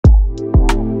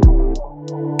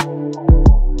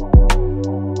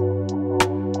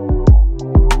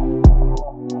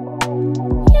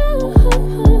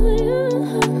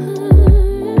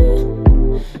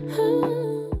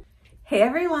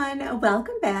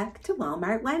back to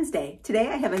Walmart Wednesday. Today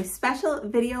I have a special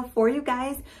video for you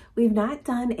guys. We've not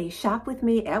done a shop with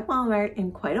me at Walmart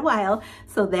in quite a while,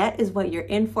 so that is what you're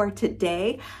in for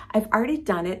today. I've already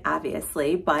done it,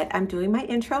 obviously, but I'm doing my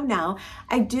intro now.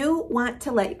 I do want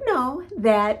to let you know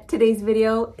that today's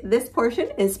video, this portion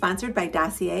is sponsored by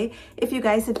Dossier. If you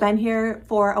guys have been here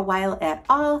for a while at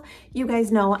all, you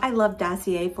guys know I love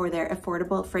Dossier for their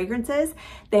affordable fragrances.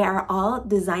 They are all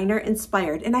designer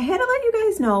inspired, and I had to let you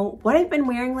guys know what I've been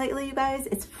wearing lately, you guys.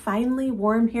 It's finally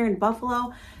warm here in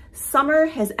Buffalo. Summer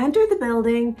has entered the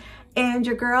building and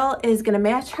your girl is gonna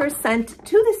match her scent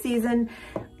to the season.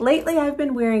 Lately, I've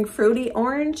been wearing Fruity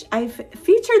Orange. I've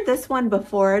featured this one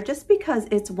before just because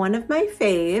it's one of my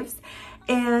faves,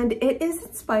 and it is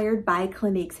inspired by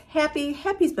Clinique's Happy.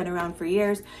 Happy's been around for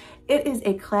years. It is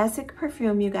a classic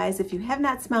perfume, you guys. If you have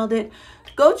not smelled it,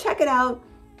 go check it out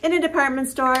in a department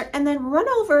store and then run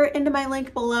over into my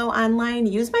link below online.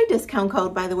 Use my discount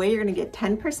code, by the way. You're gonna get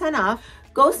 10% off.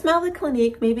 Go smell the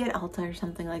Clinique, maybe at Ulta or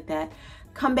something like that.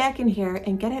 Come back in here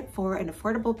and get it for an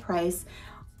affordable price.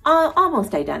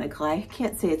 Almost identical. I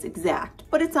can't say it's exact,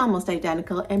 but it's almost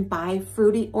identical. And buy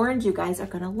Fruity Orange. You guys are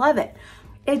gonna love it.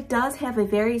 It does have a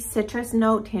very citrus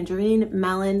note: tangerine,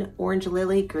 melon, orange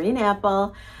lily, green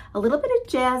apple, a little bit of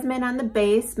jasmine on the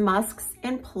base, musks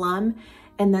and plum,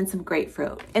 and then some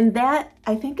grapefruit. And that,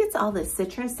 I think it's all the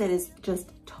citrus that is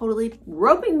just totally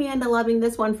roping me into loving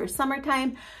this one for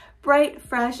summertime. Bright,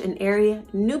 fresh, and airy,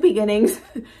 new beginnings,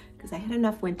 because I had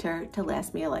enough winter to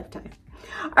last me a lifetime.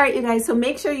 All right, you guys, so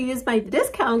make sure you use my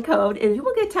discount code and you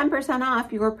will get 10%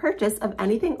 off your purchase of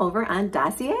anything over on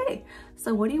Dossier.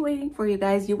 So what are you waiting for, you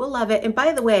guys? You will love it. And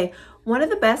by the way, one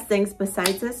of the best things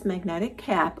besides this magnetic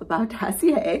cap about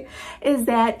Dossier is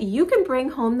that you can bring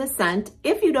home the scent.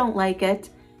 If you don't like it,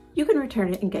 you can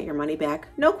return it and get your money back.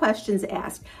 No questions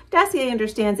asked. Dossier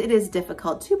understands it is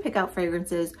difficult to pick out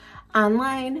fragrances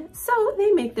online, so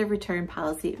they make their return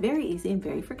policy very easy and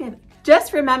very forgiving.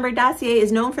 Just remember, Dossier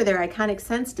is known for their iconic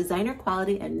scents, designer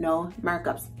quality, and no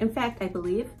markups. In fact, I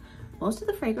believe most of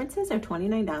the fragrances are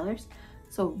 $29.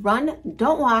 So run,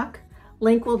 don't walk.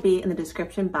 Link will be in the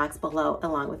description box below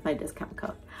along with my discount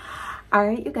code. All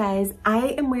right, you guys, I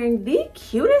am wearing the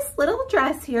cutest little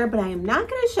dress here, but I am not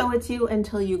gonna show it to you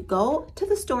until you go to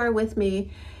the store with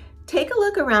me, take a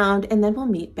look around, and then we'll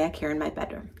meet back here in my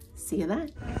bedroom. See you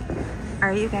then. All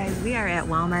right, you guys, we are at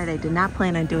Walmart. I did not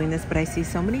plan on doing this, but I see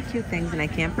so many cute things and I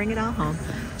can't bring it all home.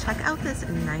 Check out this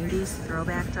 90s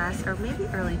throwback dress, or maybe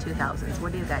early 2000s.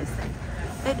 What do you guys think?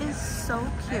 It is so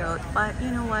cute, but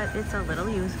you know what? It's a little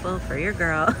useful for your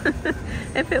girl.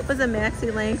 If it was a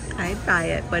maxi length, I'd buy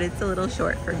it, but it's a little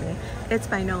short for me. It's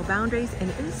by No Boundaries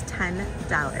and it is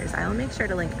 $10. I'll make sure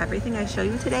to link everything I show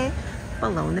you today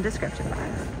below in the description box.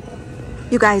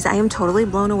 You guys, I am totally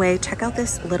blown away. Check out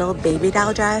this little baby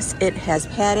doll dress. It has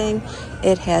padding.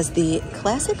 It has the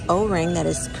classic O-ring that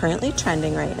is currently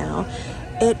trending right now.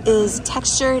 It is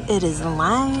textured, it is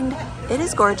lined, it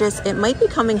is gorgeous. It might be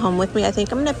coming home with me. I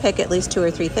think I'm gonna pick at least 2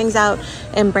 or 3 things out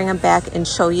and bring them back and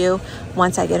show you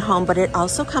once I get home, but it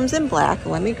also comes in black.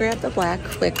 Let me grab the black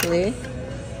quickly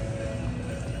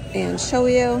and show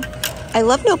you. I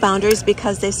love No Boundaries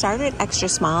because they started extra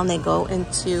small and they go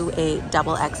into a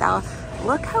double XL.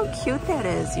 Look how cute that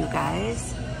is, you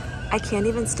guys. I can't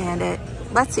even stand it.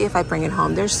 Let's see if I bring it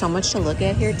home. There's so much to look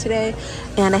at here today,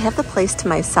 and I have the place to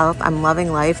myself. I'm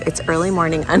loving life. It's early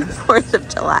morning on 4th of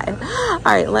July. All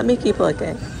right, let me keep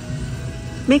looking.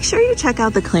 Make sure you check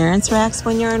out the clearance racks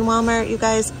when you're in Walmart, you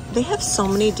guys. They have so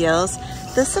many deals.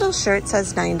 This little shirt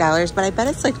says $9, but I bet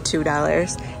it's like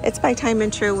 $2. It's by Time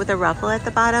and True with a ruffle at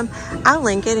the bottom. I'll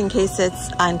link it in case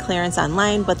it's on clearance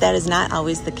online, but that is not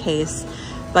always the case.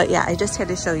 But yeah, I just had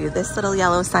to show you. This little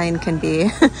yellow sign can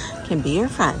be your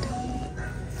friend.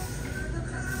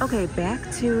 Okay, back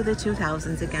to the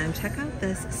 2000s again. Check out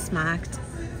this Smocked,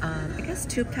 I guess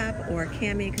tube top or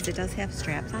cami, because it does have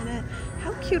straps on it.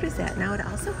 How cute is that? Now it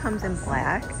also comes in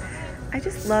black. I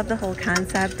just love the whole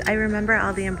concept. I remember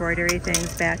all the embroidery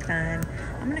things back then.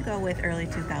 I'm gonna go with early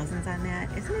 2000s on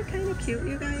that. Isn't it kind of cute,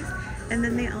 you guys? And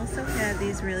then they also have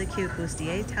these really cute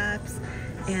Bustier tops.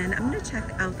 And I'm gonna check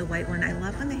out the white one. I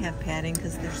love when they have padding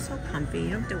because they're so comfy. You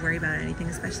don't have to worry about anything,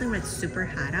 especially when it's super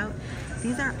hot out.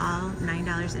 These are all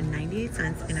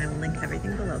 $9.98, and I will link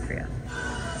everything below for you.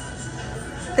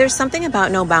 There's something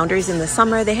about No Boundaries in the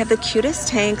summer. They have the cutest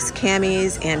tanks,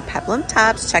 camis, and peplum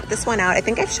tops. Check this one out. I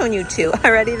think I've shown you 2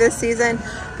 already this season.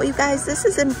 But you guys, this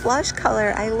is in blush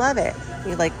color. I love it.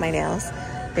 You like my nails?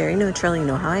 Very neutral, you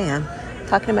know how I am.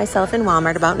 talking to myself in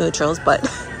Walmart about neutrals, but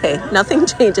hey, nothing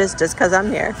changes just because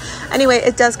I'm here. Anyway,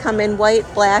 it does come in white,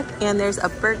 black, and there's a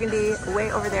burgundy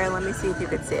way over there. Let me see if you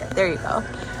could see it. There you go.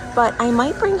 But I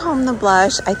might bring home the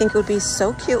blush. I think it would be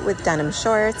so cute with denim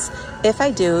shorts. If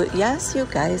I do, yes, you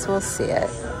guys will see it.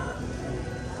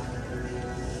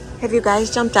 Have you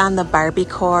guys jumped on the Barbie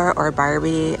core or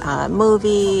Barbie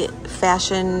movie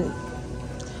fashion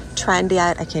trend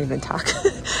yet? I can't even talk.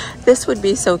 This would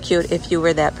be so cute if you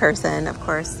were that person. Of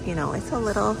course, you know, it's a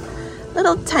little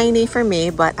tiny for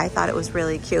me, but I thought it was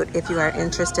really cute if you are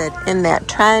interested in that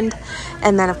trend.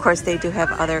 And then of course they do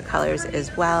have other colors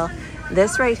as well.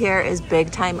 This right here is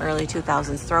big time early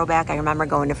 2000s throwback. I remember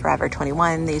going to Forever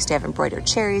 21. They used to have embroidered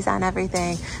cherries on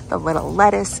everything. The little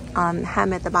lettuce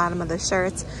hem at the bottom of the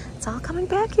shirts. It's all coming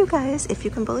back, you guys, if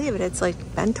you can believe it. It's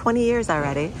like been 20 years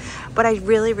already. But I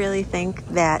really, really think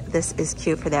that this is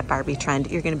cute for that Barbie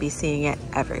trend. You're gonna be seeing it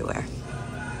everywhere.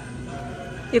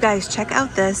 You guys, check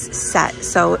out this set.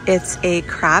 So it's a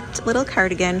cropped little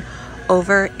cardigan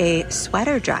over a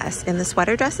sweater dress, and the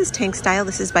sweater dress is tank style.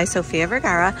 This is by Sofia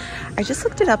Vergara. I just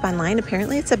looked it up online.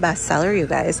 Apparently it's a bestseller, you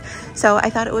guys. So I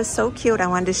thought it was so cute. I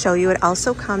wanted to show you. It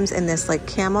also comes in this like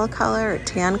camel color or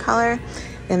tan color,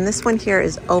 and this one here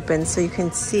is open so you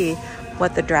can see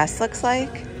what the dress looks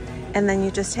like. And then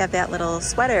you just have that little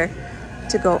sweater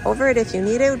to go over it if you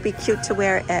need it. It would be cute to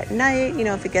wear at night. You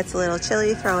know, if it gets a little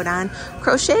chilly, throw it on.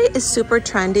 Crochet is super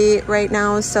trendy right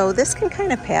now, so this can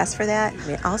kind of pass for that. I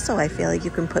mean, also, I feel like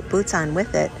you can put boots on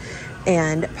with it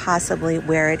and possibly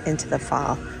wear it into the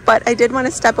fall. But I did want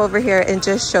to step over here and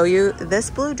just show you this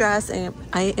blue dress, and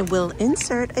I will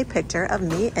insert a picture of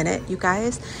me in it. You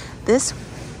guys, this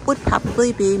would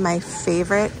probably be my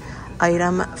favorite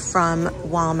item from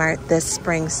Walmart this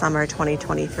spring, summer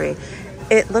 2023.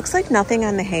 It looks like nothing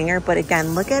on the hanger, but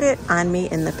again, look at it on me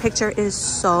in the picture. It is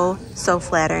so, so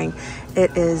flattering.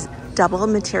 It is double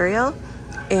material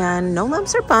and no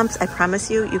lumps or bumps. I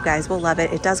promise you, you guys will love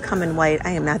it. It does come in white. I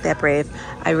am not that brave.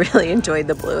 I really enjoyed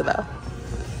the blue though.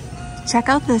 Check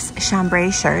out this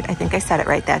chambray shirt. I think I said it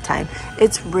right that time.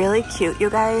 It's really cute, you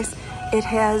guys. It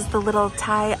has the little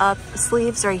tie up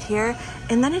sleeves right here,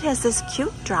 and then it has this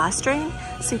cute drawstring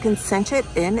so you can cinch it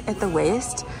in at the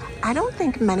waist. I don't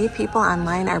think many people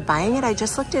online are buying it. I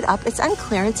just looked it up. It's on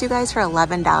clearance, you guys, for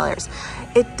 $11.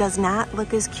 It does not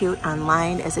look as cute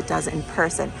online as it does in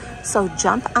person. So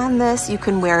jump on this. You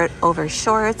can wear it over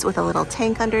shorts with a little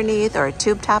tank underneath or a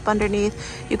tube top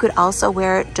underneath. You could also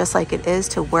wear it just like it is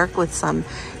to work with some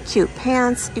cute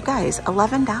pants. You guys,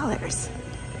 $11.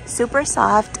 Super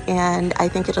soft, and I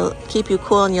think it'll keep you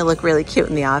cool and you'll look really cute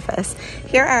in the office.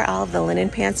 Here are all of the linen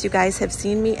pants. You guys have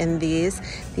seen me in these.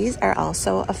 These are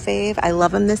also a fave. I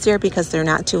love them this year because they're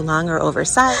not too long or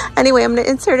oversized. Anyway, I'm gonna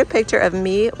insert a picture of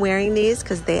me wearing these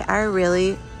because they are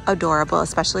really adorable,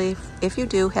 especially if you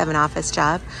do have an office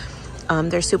job.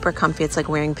 They're super comfy. It's like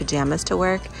wearing pajamas to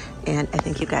work, and I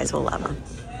think you guys will love them.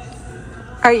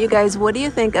 All right, you guys, what do you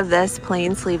think of this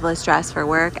plain sleeveless dress for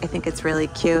work? I think it's really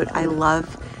cute. I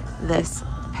love this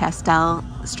pastel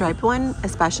striped one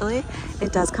especially.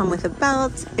 It does come with a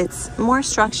belt. It's more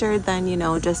structured than, you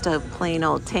know, just a plain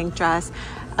old tank dress.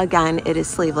 Again, it is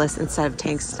sleeveless instead of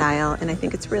tank style, and I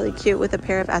think it's really cute with a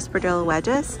pair of espadrille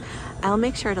wedges. I'll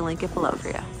make sure to link it below for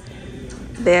you.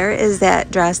 There is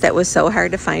that dress that was so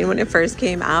hard to find when it first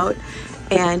came out,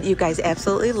 and you guys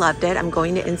absolutely loved it. I'm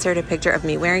going to insert a picture of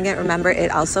me wearing it. Remember, it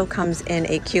also comes in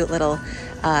a cute little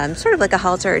sort of like a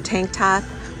halter or tank top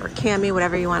or cami,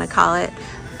 whatever you want to call it.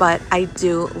 But I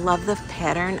do love the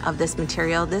pattern of this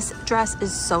material. This dress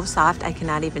is so soft, I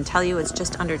cannot even tell you. It's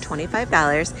just under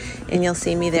 $25, and you'll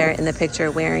see me there in the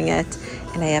picture wearing it,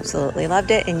 and I absolutely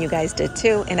loved it, and you guys did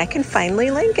too, and I can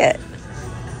finally link it.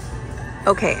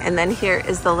 Okay, and then here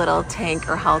is the little tank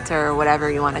or halter or whatever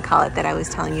you want to call it that I was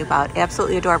telling you about.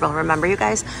 Absolutely adorable. Remember, you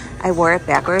guys, I wore it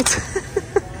backwards.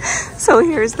 So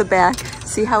here's the back.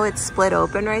 See how it's split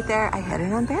open right there? I had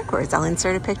it on backwards. I'll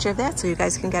insert a picture of that so you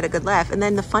guys can get a good laugh. And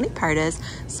then the funny part is,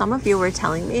 some of you were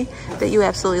telling me that you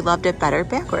absolutely loved it better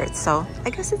backwards. So I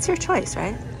guess it's your choice,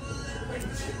 right?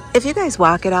 If you guys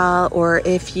walk at all, or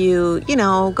if you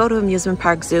know, go to amusement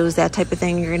park, zoos, that type of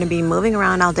thing, you're gonna be moving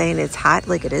around all day and it's hot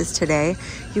like it is today,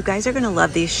 you guys are gonna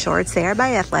love these shorts. They are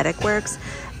by Athletic Works,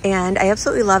 and I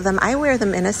absolutely love them. I wear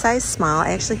them in a size small. I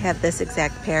actually have this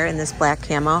exact pair in this black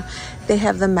camo. They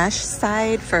have the mesh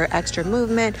side for extra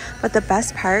movement, but the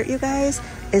best part, you guys,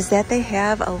 is that they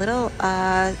have a little,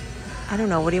 I don't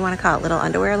know, what do you want to call it? Little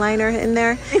underwear liner in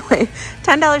there. Anyway,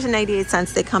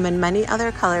 $10.98. They come in many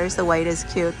other colors. The white is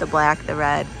cute, the black, the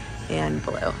red, and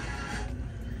blue.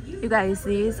 You guys,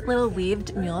 these little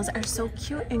weaved mules are so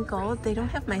cute in gold. They don't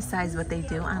have my size, but they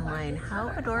do online. How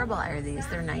adorable are these?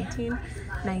 They're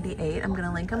 $19.98. I'm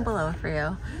gonna link them below for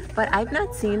you. But I've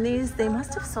not seen these. They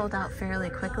must have sold out fairly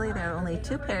quickly. There are only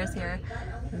 2 pairs here.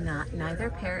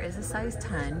 Neither pair is a size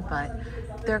 10, but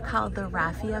they're called the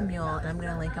Raffia Mule, and I'm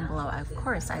gonna link them below. Of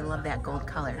course, I love that gold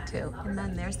color too. And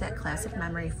then there's that classic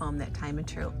memory foam that Time and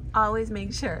True always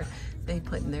make sure they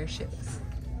put in their shoes.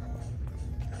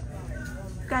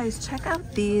 Guys, check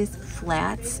out these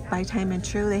flats by Time and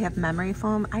True. They have memory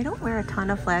foam. I don't wear a ton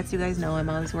of flats. You guys know I'm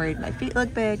always worried my feet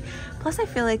look big. Plus I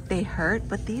feel like they hurt,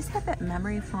 but these have that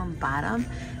memory foam bottom.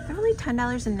 They're only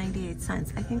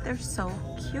 $10.98. I think they're so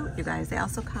cute, you guys. They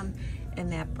also come in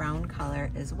that brown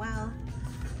color as well.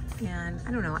 And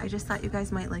I don't know, I just thought you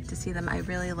guys might like to see them. I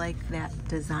really like that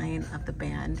design of the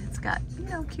band. It's got, you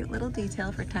know, cute little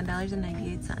detail for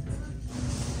 $10.98.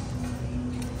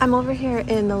 I'm over here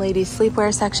in the ladies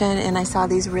sleepwear section and I saw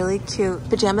these really cute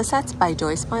pajama sets by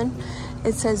Joyspun.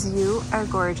 It says "You are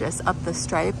gorgeous" up the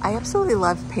stripe. I absolutely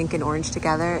love pink and orange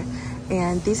together,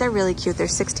 and these are really cute. They're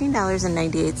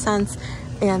 $16.98,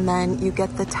 and then you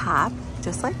get the top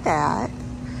just like that,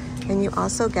 and you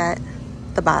also get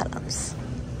the bottoms.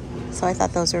 So I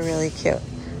thought those were really cute.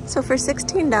 So for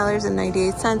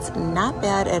 $16.98, not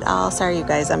bad at all. Sorry you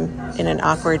guys, I'm in an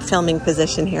awkward filming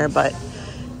position here, but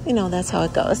you know, that's how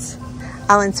it goes.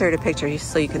 I'll insert a picture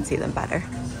so you can see them better.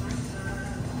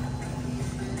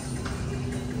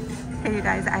 Hey you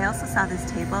guys, I also saw this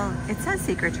table. It says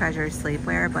Secret Treasures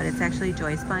Sleepwear, but it's actually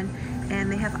Joyspun.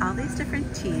 And they have all these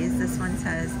different teas. This one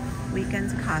says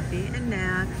Weekends Coffee and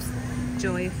Naps,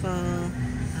 Joyful.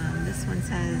 This one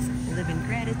says Live in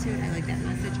Gratitude. I like that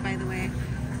message, by the way.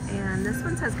 And this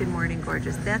one says Good Morning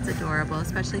Gorgeous. That's adorable,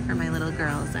 especially for my little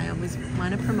girls. I always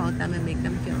want to promote them and make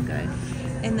them feel good.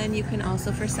 And then you can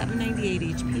also, for $7.98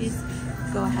 each piece,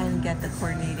 go ahead and get the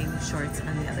coordinating shorts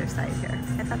on the other side here.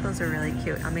 I thought those were really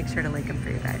cute. I'll make sure to link them for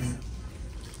you guys.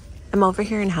 I'm over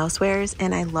here in housewares,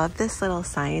 and I love this little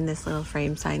sign, this little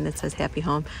frame sign that says Happy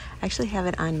Home. I actually have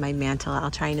it on my mantle.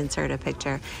 I'll try and insert a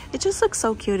picture. It just looks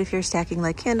so cute if you're stacking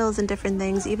like candles and different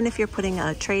things, even if you're putting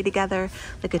a tray together,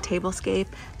 like a tablescape,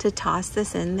 to toss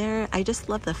this in there. I just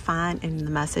love the font and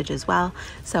the message as well.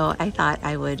 So I thought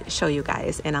I would show you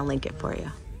guys, and I'll link it for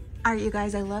you. All right, you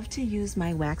guys, I love to use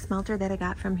my wax melter that I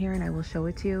got from here, and I will show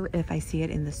it to you if I see it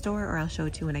in the store, or I'll show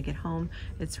it to you when I get home.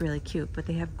 It's really cute, but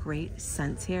they have great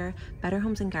scents here. Better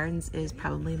Homes and Gardens is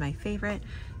probably my favorite.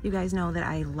 You guys know that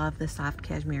I love the soft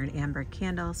cashmere and amber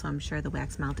candle, so I'm sure the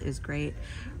wax melt is great.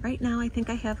 Right now, I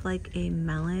think I have like a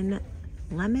melon,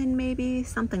 lemon maybe,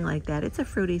 something like that. It's a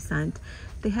fruity scent.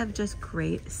 They have just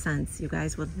great scents. You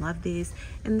guys would love these,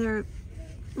 and they're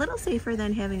little safer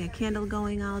than having a candle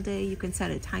going all day. You can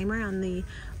set a timer on the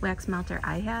wax melter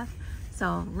I have.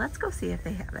 So let's go see if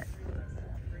they have it.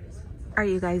 All right,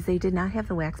 you guys, they did not have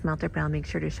the wax melter, but I'll make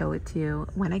sure to show it to you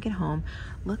when I get home.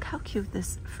 Look how cute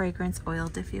this fragrance oil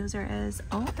diffuser is.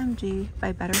 OMG,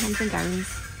 by Better Homes and Gardens.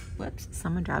 Whoops,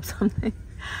 someone dropped something.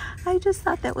 I just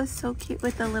thought that was so cute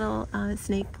with the little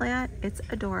snake plant. It's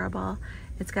adorable.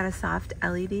 It's got a soft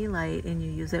LED light, and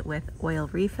you use it with oil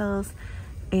refills.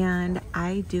 And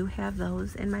I do have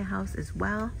those in my house as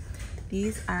well.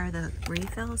 These are the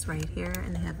refills right here,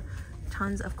 and they have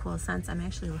tons of cool scents. I'm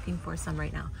actually looking for some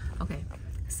right now. Okay,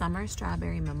 summer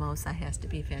strawberry mimosa has to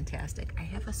be fantastic. I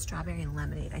have a strawberry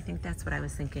lemonade. I think that's what I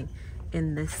was thinking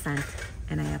in this scent,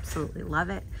 and I absolutely love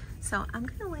it. So I'm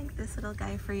gonna link this little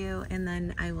guy for you, and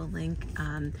then I will link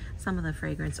some of the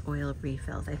fragrance oil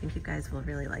refills. I think you guys will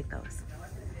really like those.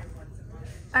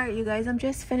 All right, you guys, I'm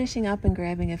just finishing up and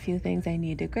grabbing a few things I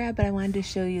need to grab, but I wanted to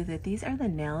show you that these are the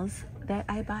nails that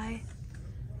I buy.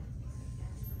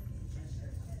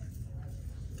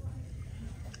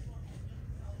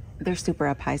 They're super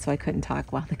up high, so I couldn't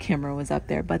talk while the camera was up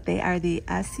there, but they are the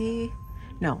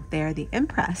they are the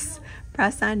Impress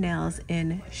press-on nails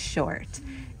in short,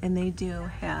 and they do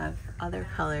have other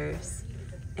colors,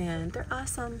 and they're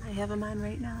awesome. I have them on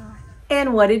right now.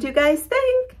 And what did you guys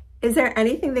think? Is there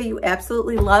anything that you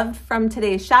absolutely loved from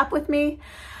today's shop with me?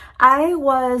 I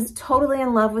was totally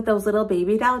in love with those little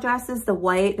baby doll dresses, the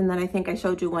white, and then I think I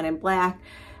showed you one in black.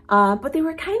 But they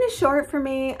were kind of short for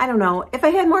me. I don't know. If I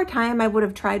had more time, I would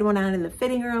have tried one on in the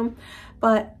fitting room,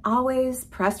 but always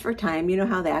pressed for time. You know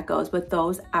how that goes, but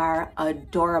those are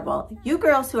adorable. You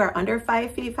girls who are under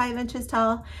 5 feet, 5 inches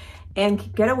tall and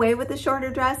can get away with the shorter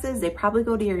dresses, they probably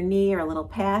go to your knee or a little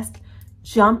past.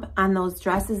 Jump on those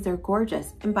dresses. They're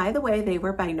gorgeous. And by the way, they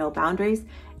were by No Boundaries,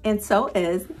 and so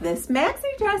is this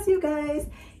maxi dress, you guys.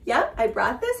 Yep, I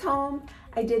brought this home.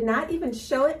 I did not even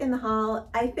show it in the haul.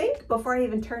 I think before I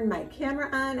even turned my camera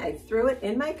on, I threw it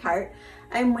in my cart.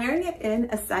 I'm wearing it in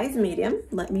a size medium.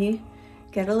 Let me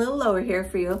get a little lower here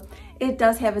for you. It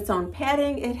does have its own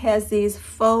padding. It has these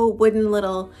faux wooden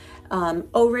little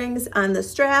O-rings on the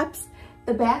straps.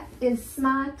 The back is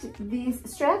smocked. These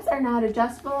straps are not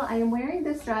adjustable. I am wearing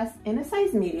this dress in a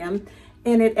size medium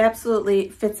and it absolutely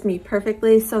fits me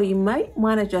perfectly. So you might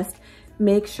want to just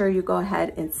make sure you go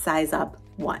ahead and size up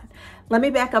one. Let me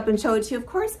back up and show it to you. Of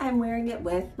course, I'm wearing it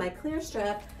with my clear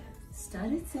strap,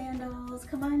 studded sandals.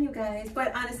 Come on, you guys.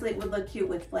 But honestly, it would look cute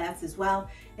with flats as well.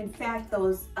 In fact,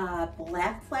 those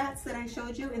black flats that I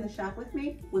showed you in the shop with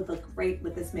me would look great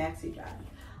with this maxi dress.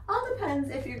 All depends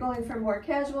if you're going for a more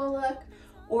casual look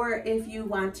or if you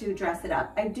want to dress it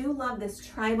up. I do love this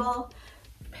tribal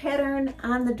pattern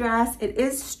on the dress. It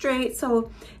is straight,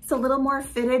 so it's a little more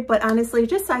fitted, but honestly,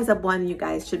 just size up one, you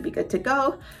guys should be good to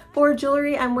go. For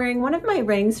jewelry, I'm wearing one of my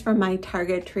rings from my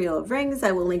Target trio of rings.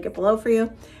 I will link it below for you.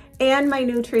 And my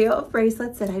new trio of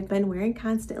bracelets that I've been wearing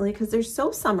constantly because they're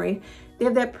so summery. They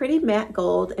have that pretty matte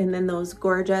gold and then those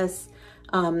gorgeous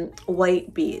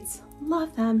white beads.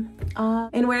 Love them.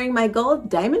 And wearing my gold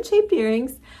diamond-shaped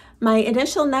earrings, my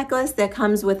initial necklace that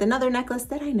comes with another necklace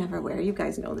that I never wear. You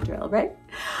guys know the drill, right?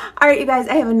 All right, you guys,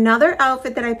 I have another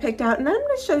outfit that I picked out and I'm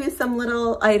gonna show you some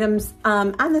little items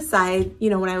on the side, you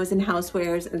know, when I was in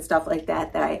housewares and stuff like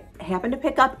that that I happened to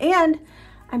pick up, and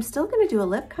I'm still gonna do a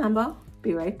lip combo.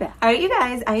 Be right back. All right, you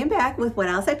guys, I am back with what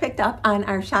else I picked up on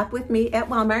our shop with me at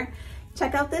Walmart.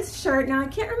 Check out this shirt. Now, I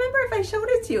can't remember if I showed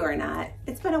it to you or not.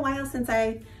 It's been a while since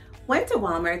I went to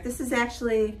Walmart. This is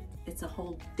actually, it's a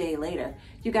whole day later.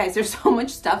 You guys, there's so much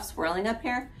stuff swirling up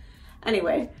here.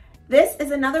 Anyway, this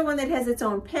is another one that has its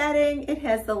own padding. It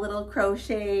has the little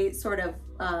crochet sort of,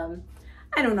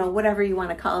 I don't know, whatever you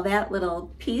want to call that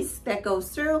little piece that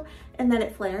goes through, and then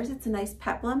it flares. It's a nice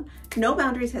peplum. No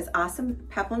Boundaries has awesome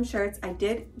peplum shirts. I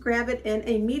did grab it in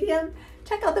a medium.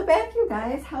 Check out the back, you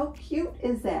guys. How cute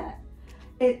is that?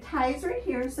 It ties right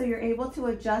here, so you're able to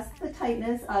adjust the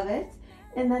tightness of it.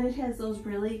 And then it has those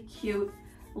really cute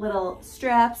little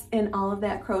straps and all of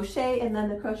that crochet. And then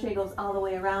the crochet goes all the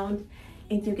way around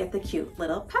and you get the cute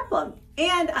little peplum.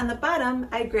 And on the bottom,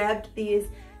 I grabbed these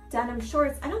denim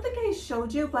shorts. I don't think I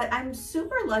showed you, but I'm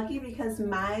super lucky because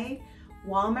my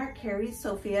Walmart carries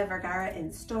Sofia Vergara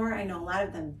in store. I know a lot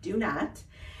of them do not.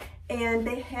 And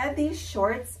they had these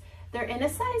shorts. They're in a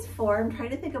size 4. I'm trying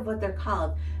to think of what they're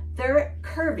called. They're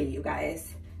curvy, you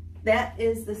guys. That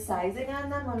is the sizing on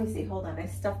them. Let me see, hold on. I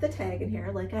stuffed the tag in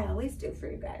here like I always do for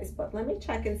you guys, but let me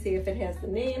check and see if it has the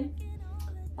name.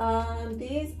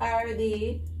 These are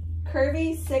the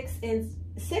curvy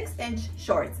 6-inch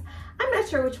shorts. I'm not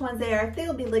sure which ones they are.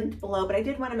 They'll be linked below, but I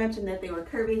did want to mention that they were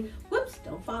curvy. Whoops,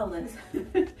 don't fall, Liz.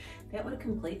 That would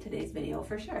complete today's video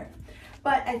for sure.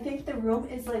 But I think the room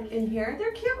is like in here.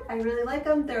 They're cute. I really like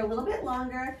them. They're a little bit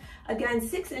longer. Again,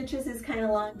 6 inches is kind of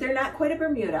long. They're not quite a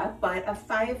Bermuda, but a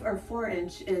 5 or 4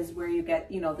 inch is where you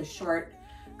get, you know, the short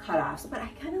cutoffs. But I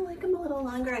kind of like them a little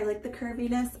longer. I like the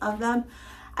curviness of them.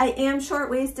 I am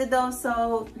short-waisted though,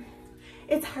 so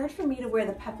it's hard for me to wear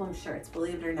the peplum shirts,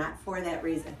 believe it or not, for that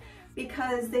reason,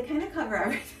 because they kind of cover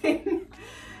everything.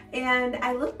 And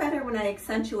I look better when I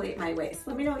accentuate my waist.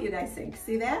 Let me know what you guys think.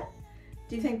 See that?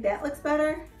 Do you think that looks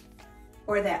better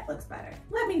or that looks better?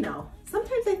 Let me know.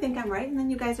 Sometimes I think I'm right and then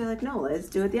you guys are like, no, Liz,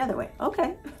 do it the other way.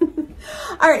 Okay.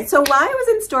 All right, so while I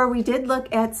was in store, we did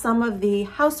look at some of the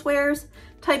housewares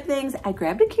type things. I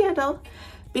grabbed a candle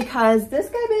because this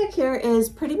guy back here is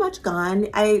pretty much gone.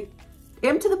 I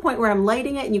am to the point where I'm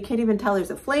lighting it and you can't even tell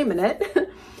there's a flame in it.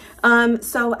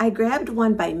 So I grabbed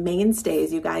one by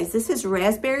Mainstays, you guys. This is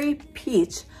Raspberry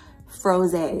Peach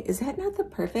Frosé. Is that not the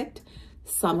perfect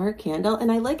summer candle?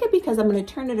 And I like it because I'm going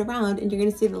to turn it around and you're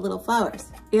going to see the little flowers.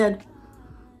 And it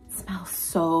smells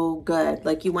so good.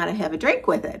 Like you want to have a drink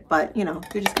with it, but you know,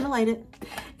 you're just going to light it.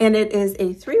 And it is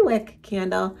a 3-wick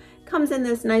candle. Comes in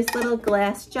this nice little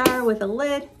glass jar with a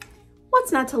lid.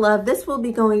 What's not to love? This will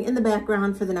be going in the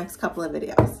background for the next couple of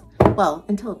videos. Well,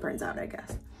 until it burns out, I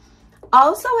guess.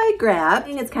 Also, I grabbed,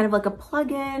 it's kind of like a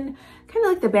plug-in, kind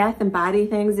of like the Bath and Body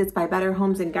things. It's by Better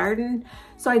Homes and Garden.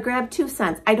 So I grabbed 2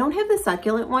 scents. I don't have the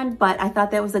succulent one, but I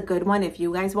thought that was a good one if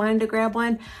you guys wanted to grab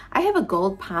one. I have a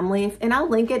gold palm leaf, and I'll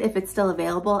link it if it's still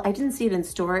available. I didn't see it in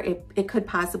store. It could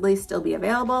possibly still be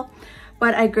available.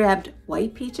 But I grabbed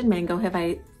white peach and mango. Have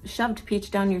I shoved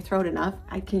peach down your throat enough?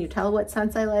 Can you tell what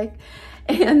scents I like?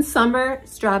 And summer,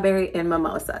 strawberry, and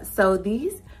mimosa. So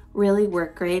these really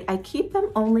work great. I keep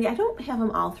them only, I don't have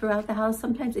them all throughout the house.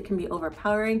 Sometimes it can be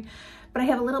overpowering, but I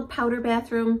have a little powder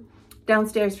bathroom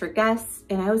downstairs for guests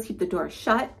and I always keep the door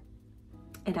shut.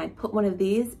 And I put one of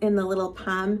these in the little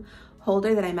palm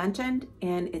holder that I mentioned,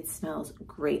 and it smells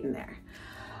great in there.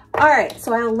 All right,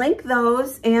 so I'll link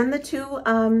those and the two,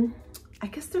 I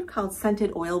guess they're called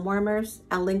scented oil warmers.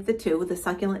 I'll link the two, the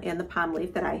succulent and the palm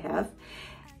leaf that I have.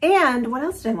 And what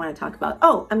else did I want to talk about?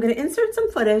 Oh, I'm going to insert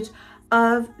some footage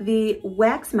of the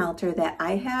wax melter that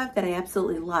I have that I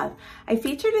absolutely love. I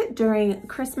featured it during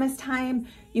Christmas time.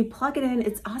 You plug it in,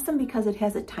 it's awesome because it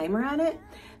has a timer on it.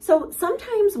 So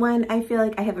sometimes when I feel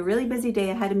like I have a really busy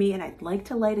day ahead of me and I'd like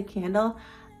to light a candle,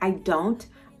 I don't.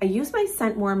 I use my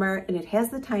scent warmer and it has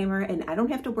the timer and I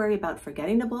don't have to worry about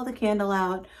forgetting to blow the candle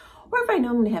out. Or if I know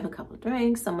I'm gonna have a couple of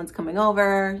drinks, someone's coming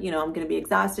over, you know, I'm gonna be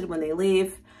exhausted when they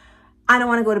leave. I don't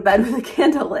wanna go to bed with a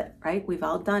candle lit, right? We've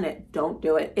all done it, don't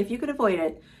do it. If you could avoid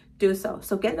it, do so.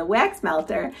 So get the wax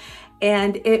melter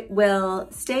and it will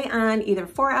stay on either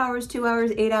 4 hours, 2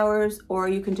 hours, 8 hours, or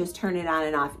you can just turn it on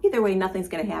and off. Either way, nothing's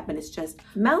gonna happen. It's just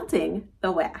melting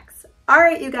the wax. All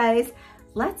right, you guys,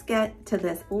 let's get to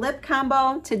this lip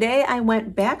combo. Today I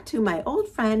went back to my old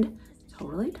friend,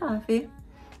 Totally Toffee,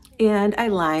 and I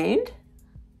lined.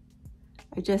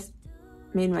 I just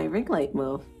made my ring light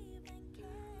move.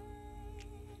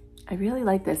 I really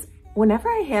like this. Whenever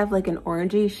I have like an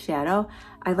orangey shadow,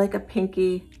 I like a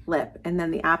pinky lip. And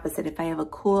then the opposite, if I have a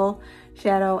cool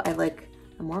shadow, I like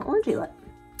a more orangey lip.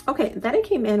 Okay, then I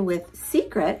came in with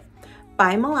Secret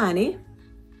by Milani.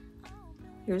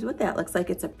 Here's what that looks like.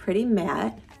 It's a pretty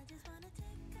matte.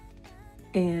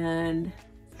 And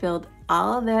filled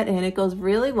all of that in. It goes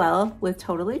really well with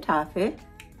Totally Toffee.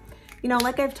 You know,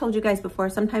 like I've told you guys before,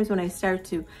 sometimes when I start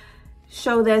to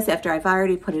show this after I've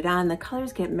already put it on, the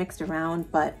colors get mixed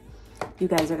around, but you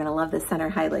guys are gonna love the center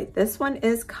highlight. This one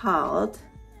is called,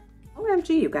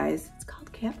 OMG, you guys, it's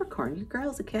called Capricorn. Your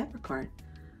girl's a Capricorn.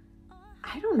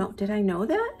 I don't know, did I know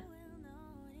that?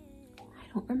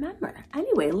 I don't remember.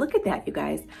 Anyway, look at that, you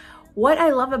guys. What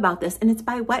I love about this, and it's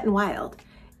by Wet n Wild,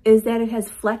 is that it has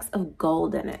flecks of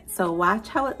gold in it. So watch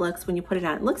how it looks when you put it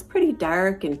on. It looks pretty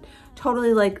dark and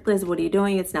totally like, Liz, what are you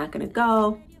doing? It's not gonna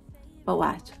go, but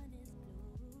watch.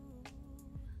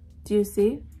 Do you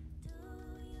see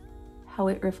how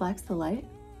it reflects the light?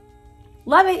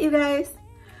 Love it, you guys.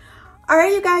 All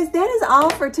right, you guys, that is all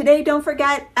for today. Don't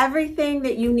forget everything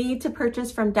that you need to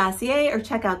purchase from Dossier or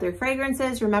check out their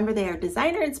fragrances. Remember, they are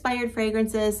designer-inspired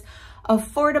fragrances,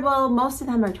 affordable. Most of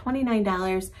them are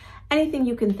 $29. Anything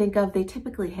you can think of, they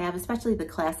typically have, especially the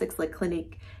classics like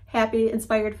Clinique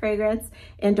Happy-inspired fragrance.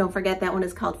 And don't forget, that one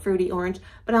is called Fruity Orange.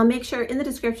 But I'll make sure in the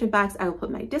description box, I will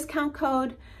put my discount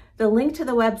code, the link to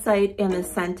the website, and the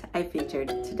scent I featured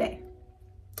today.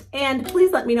 And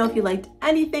please let me know if you liked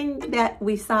anything that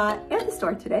we saw at the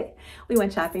store today. We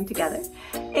went shopping together.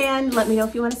 And let me know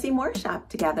if you want to see more shop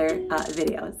together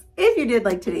videos. If you did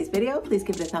like today's video, please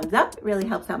give it a thumbs up. It really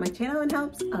helps out my channel and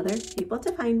helps other people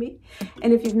to find me.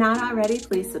 And if you've not already,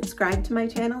 please subscribe to my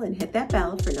channel and hit that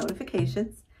bell for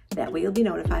notifications. That way you'll be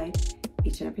notified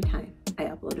each and every time I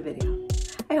upload a video.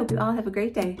 I hope you all have a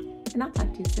great day, and I'll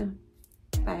talk to you soon.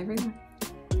 Bye, everyone.